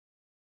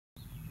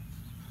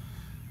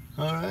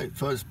Alright,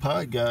 Fuzz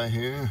Pod Guy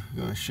here. I'm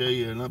going to show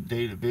you an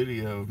updated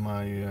video of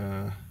my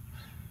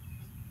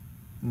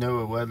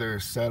NOAA weather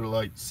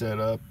satellite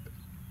setup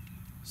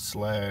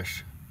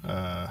slash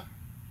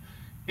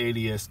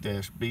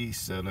ADS-B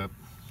setup.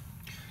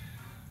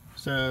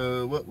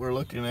 So what we're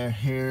looking at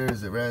here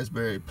is a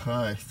Raspberry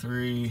Pi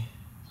 3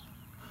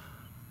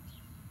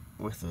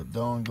 with a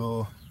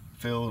dongle,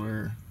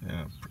 filter,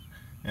 and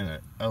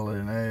an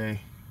LNA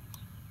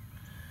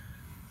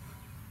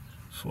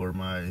for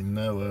my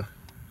NOAA.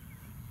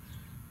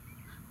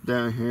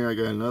 Down here I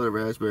got another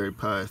Raspberry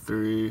Pi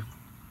 3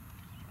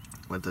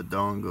 with a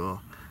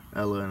dongle,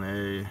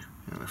 LNA,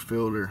 and a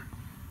filter.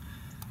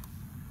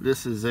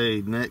 This is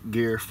a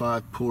Netgear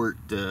 5-port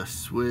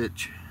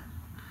switch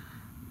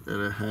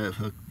that I have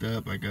hooked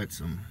up. I got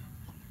some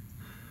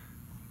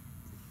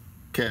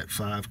Cat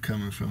 5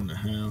 coming from the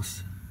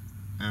house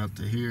out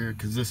to here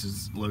because this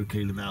is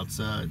located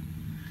outside.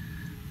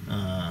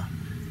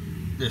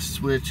 This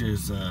switch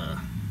is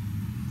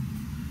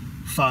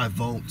 5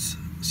 volts,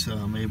 so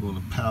I'm able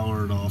to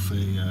power it off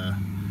a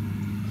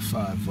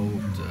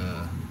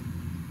 5-volt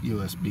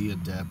USB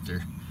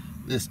adapter.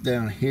 This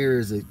down here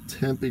is a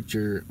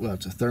temperature, well,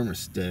 it's a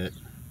thermostat,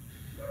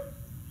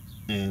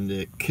 and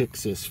it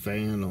kicks this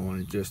fan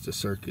on just to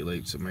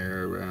circulate some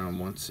air around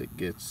once it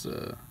gets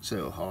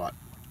so hot.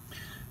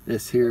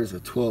 This here is a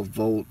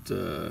 12-volt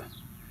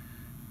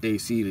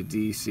AC to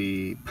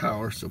DC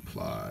power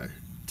supply,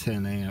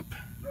 10 amp.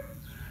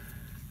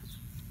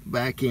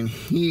 Back in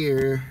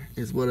here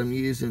is what I'm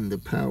using to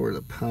power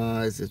the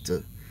Pis.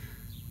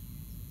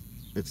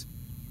 It's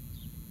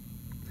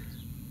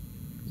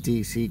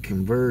DC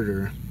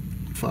converter,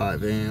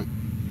 5 amp.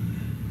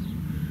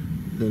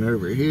 Then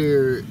over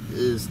here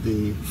is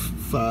the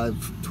 12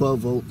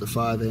 volt to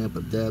 5 amp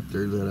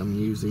adapter that I'm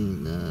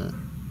using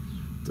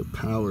to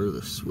power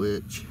the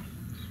switch.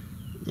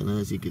 And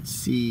as you can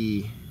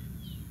see,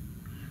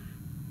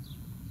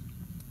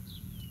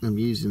 I'm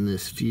using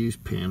this fuse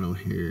panel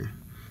here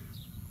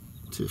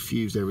to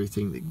fuse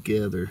everything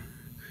together.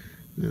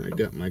 Then I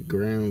got my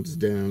grounds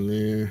down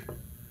there.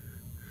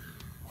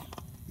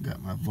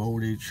 Got my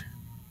voltage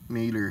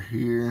meter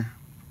here.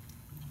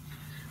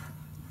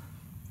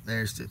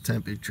 There's the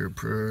temperature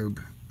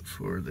probe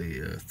for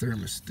the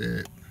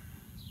thermostat.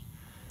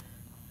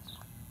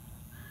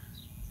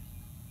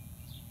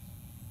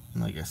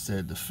 And like I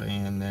said, the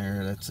fan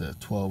there, that's a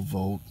 12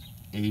 volt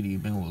 80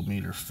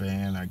 millimeter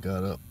fan I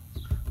got up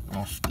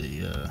off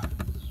the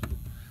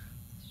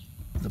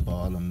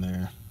bottom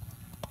there,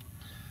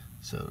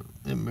 so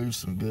it moves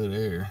some good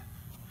air.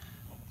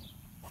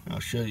 I'll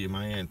show you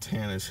my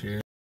antennas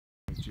here.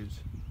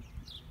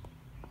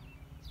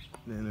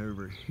 Then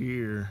over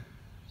here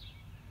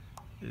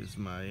is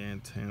my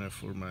antenna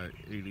for my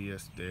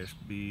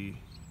ADS-B.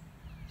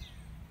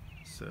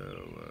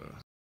 So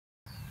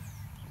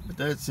but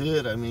that's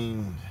it. I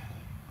mean,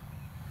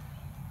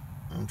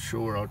 I'm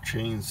sure I'll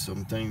change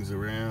some things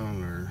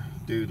around or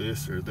do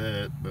this or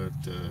that, but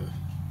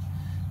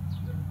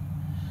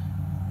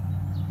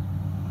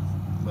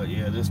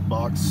yeah, this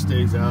box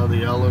stays out of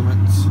the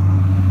elements.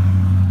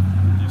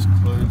 Just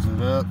close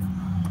it up.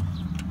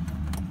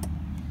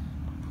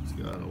 It's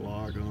got a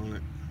lock on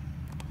it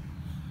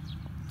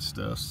and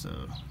stuff,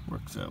 so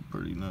works out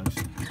pretty nice.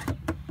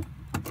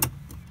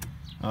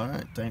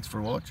 Alright, thanks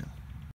for watching.